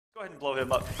Go ahead and blow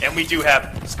him up. And we do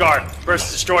have Scar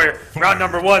versus Destroyer, round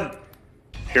number 1.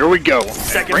 Here we go.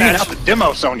 Second Bringing match out the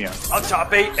demo, Sonya. On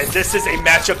top 8, and this is a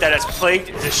matchup that has plagued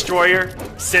Destroyer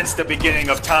since the beginning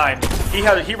of time. He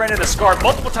ran into Scar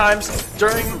multiple times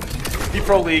during the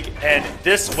Pro League, and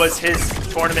this was his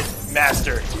tournament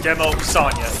master, Demo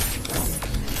Sonya.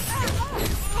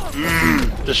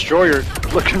 Destroyer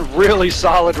looking really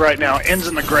solid right now. Ends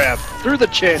in the grab through the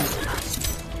chin.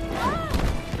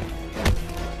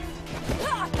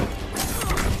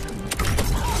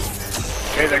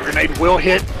 Okay, that grenade will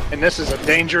hit, and this is a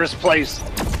dangerous place.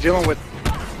 Dealing with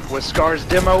Scar's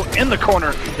demo in the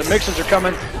corner. The mixes are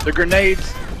coming. The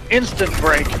grenades, instant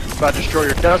break by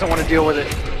Destroyer. Doesn't want to deal with it.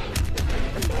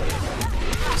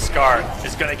 Scar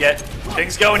is going to get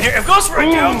things going here. And goes for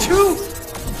a down 2.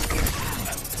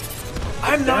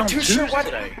 I'm not too sure what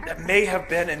that may have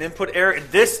been an input error. And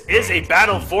this is a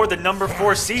battle for the number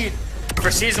 4 seed for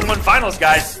Season 1 Finals,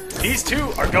 guys. These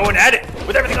two are going at it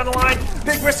with everything on the line.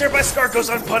 Big risk there by Scar, goes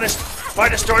unpunished by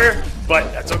Destroyer,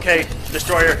 but that's okay.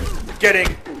 Destroyer getting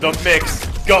the mix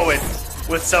going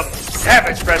with some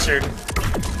savage pressure.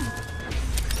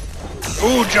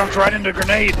 Ooh, jumped right into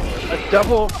grenade. A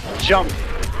double jump.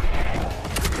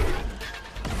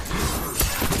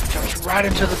 Jumps right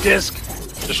into the disc.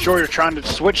 Destroyer trying to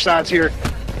switch sides here.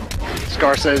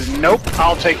 Scar says, nope,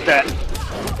 I'll take that.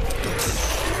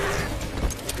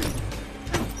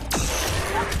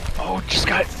 Oh, just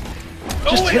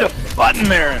hit a button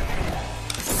there.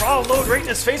 Raw load right in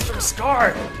his face from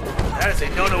Scar. That is a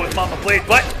no-no with Mama Blade,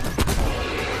 but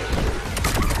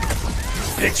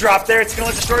big drop there. It's gonna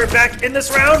let Destroyer back in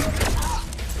this round.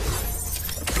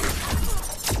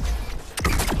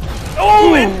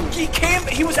 Oh, and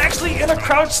he was actually in a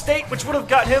crouch state, which would have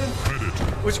got him,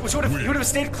 he would have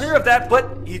stayed clear of that,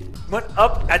 but he went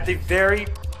up at the very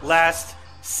last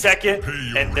second,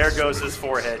 and there goes his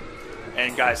forehead.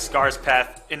 And guys, Scar's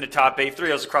path in the top 8,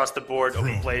 3-0s across the board,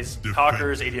 Open Plays,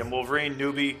 Talkers, ADM Wolverine,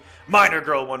 Newbie, Minor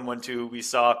Girl 112 we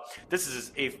saw. This is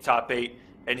his 8th top 8,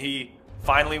 and he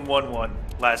finally won one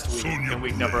last week in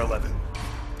week number 11.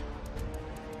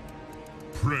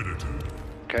 Predator.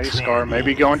 Okay, Scar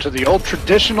maybe going to the old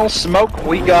traditional smoke.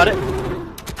 We got it.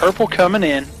 Purple coming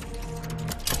in.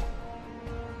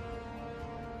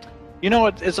 You know,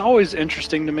 it's always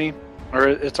interesting to me, or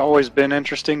it's always been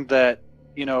interesting that,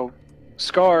 you know,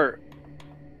 Scar,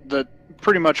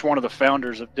 pretty much one of the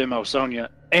founders of Demo Sonya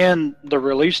and the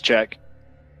release check,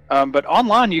 but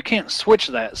online you can't switch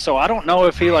that. So I don't know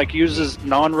if he uses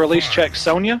non-release check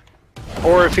Sonya,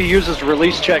 or if he uses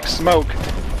release check Smoke,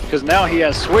 because now he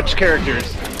has switch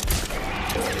characters.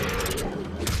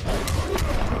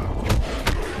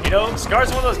 You know, Scar's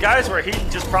one of those guys where he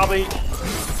just probably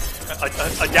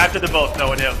adapted to both,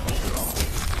 knowing him.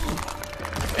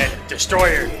 And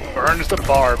Destroyer Burns the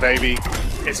bar, baby.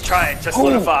 Is trying to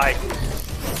solidify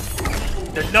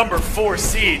the number 4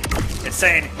 seed and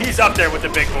saying he's up there with the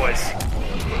big boys.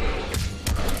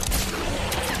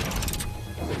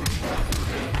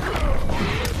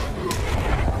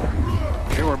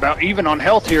 Okay, we're about even on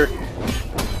health here.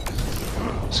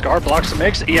 Scar blocks the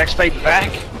mix, EX fade back.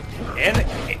 And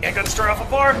got Destroyer off a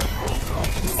bar.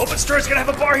 Oh, but Destroyer's gonna have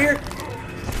a bar here.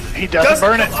 He doesn't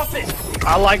burn it.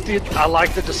 I like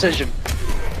the decision.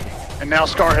 And now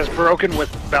Scar has broken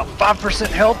with about 5%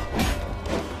 health.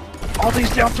 All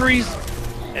these down 3s.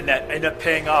 And that ended up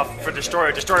paying off for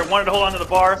Destroyer. Destroyer wanted to hold on to the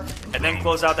bar and then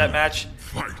close out that match.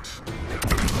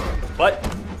 But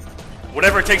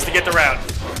whatever it takes to get the round,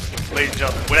 ladies and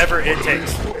gentlemen, whatever it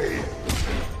takes.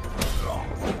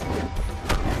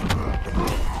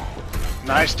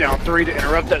 Nice down 3 to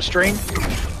interrupt that stream.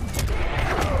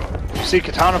 You see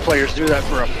Katana players do that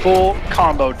for a full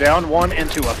combo. Down 1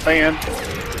 into a fan.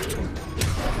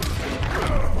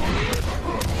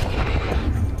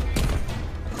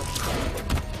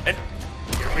 And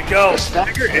here we go. A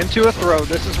stagger into a throw.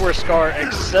 This is where Scar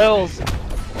excels.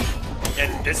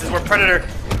 And this is where Predator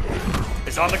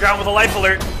is on the ground with a life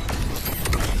alert.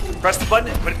 Press the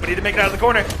button, but need to make it out of the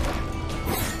corner.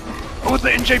 Oh, the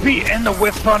NJP and the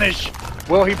whiff punish.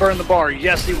 Will he burn the bar?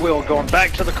 Yes, he will. Going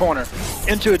back to the corner.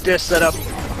 Into a disc setup.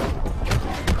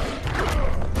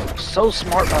 So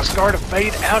smart by Scar to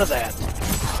fade out of that.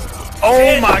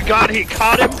 Oh my god, he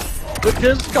caught him. The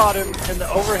disc caught him, and the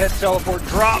overhead teleport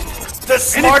dropped. The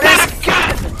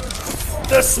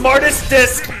smartest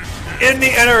disc in the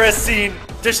NRS scene.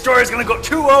 Destroyer's gonna go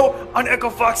 2-0 on Echo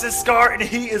Fox's Scar, and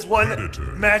he is one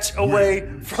match away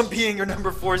from being your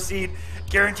number 4 seed,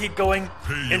 guaranteed going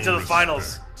into the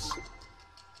finals.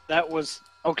 That was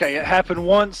okay. It happened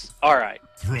once. All right,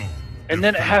 and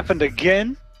then it happened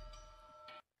again.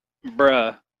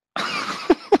 Bruh.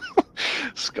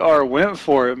 Scar went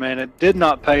for it, man. It did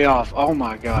not pay off. Oh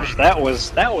my gosh, that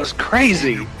was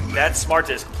crazy. That Smart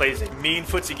Disc plays a mean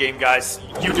footsie game, guys.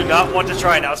 You do not want to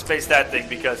try and outspace that thing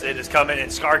because it is coming,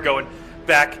 and Scar going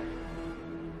back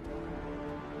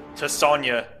to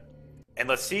Sonya. And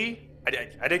let's see. I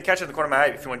didn't catch it in the corner of my eye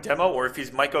if he went demo or if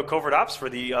he's might go covert ops for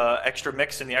the extra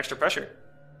mix and the extra pressure.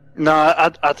 No,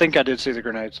 I think I did see the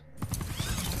grenades.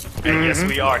 And yes,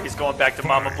 we are. He's going back to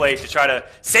Mama Blaze to try to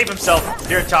save himself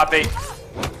here in top 8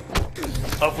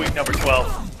 of week number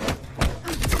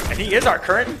 12. And he is our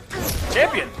current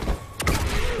champion.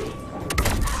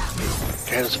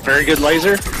 Okay, that's a very good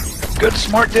laser. Good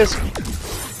Smart Disc.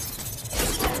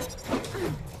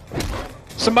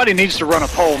 Somebody needs to run a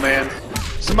poll, man.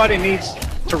 Somebody needs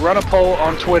to run a poll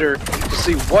on Twitter to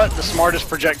see what the smartest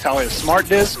projectile is. Smart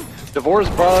Disc, Devore's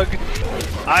Bug,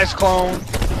 Ice Clone.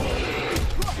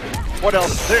 What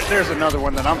else? There's another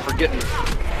one that I'm forgetting.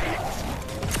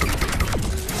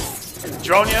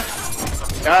 Dronia.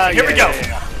 Here we go.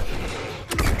 Yeah.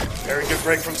 Very good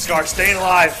break from Scar, staying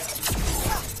alive.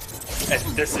 And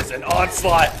this is an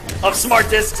onslaught of Smart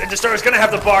Discs, and Destroyer's going to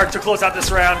have the bar to close out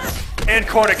this round. And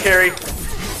corner carry.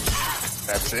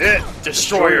 That's it.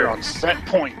 Destroyer on set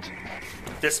point.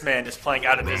 This man is playing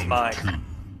out of his mind.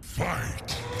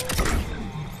 Fight.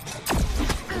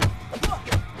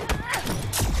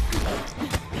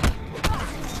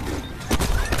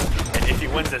 And if he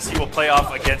wins this, he will play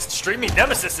off against Streaming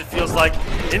Nemesis, it feels like.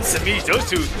 In Samij, those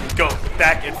two go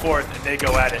back and forth, and they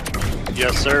go at it.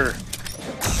 Yes, sir.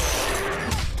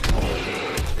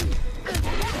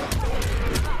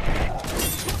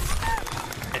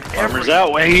 Armor's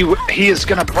out. He is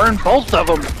going to burn both of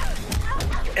them.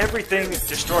 Everything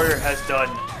Destroyer has done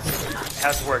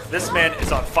has worked. This man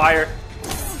is on fire.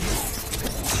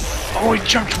 Oh, he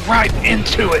jumped right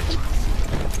into it.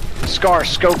 Scar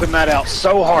scoping that out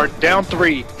so hard. Down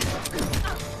 3.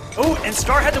 Oh, and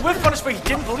Scar had the whiff punish, but he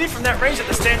didn't believe from that range that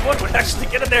the stand 1 would actually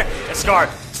get in there. And Scar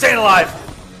staying alive.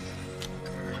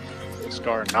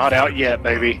 Scar not out yet,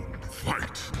 baby. Fight.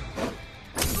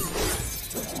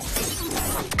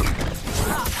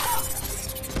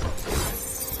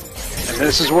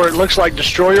 This is where it looks like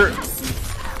Destroyer.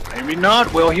 Maybe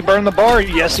not. Will he burn the bar?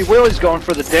 Yes, he will. He's going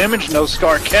for the damage. No,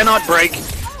 Scar cannot break.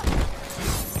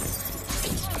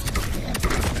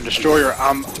 And Destroyer,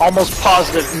 I'm almost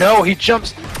positive. No, he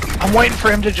jumps. I'm waiting for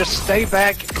him to just stay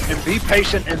back and be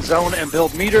patient in zone and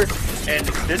build meter. And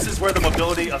this is where the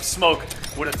mobility of Smoke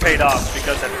would have paid off,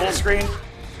 because at full screen,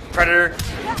 Predator,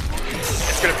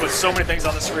 it's going to put so many things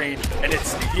on the screen, and you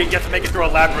have to make it through a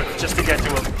labyrinth just to get to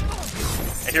him.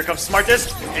 And here comes Smart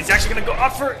Disc, and he's actually going to go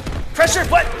up for pressure.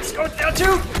 What? He's going down 2.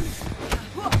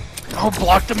 Oh,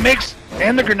 block the mix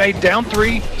and the grenade. Down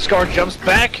 3. Scar jumps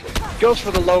back, goes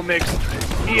for the low mix.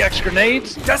 EX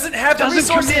grenades. Doesn't have the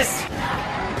resources.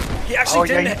 He actually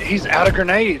didn't. He's out of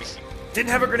grenades. Didn't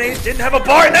have a grenade, didn't have a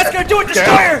bar, and that's going to do it.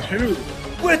 Destroyer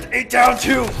with a down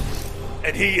 2.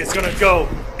 And he is going to go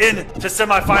into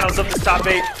semifinals of this top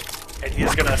 8. And he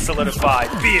is going to solidify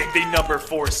being the number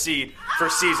 4 seed for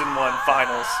Season 1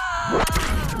 Finals.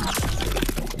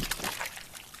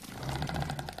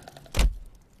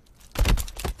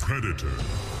 Predator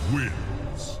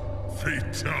wins.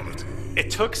 Fatality.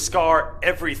 It took Scar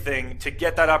everything to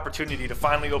get that opportunity to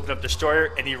finally open up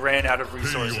Destroyer, and he ran out of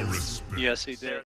resources. Yes, he did.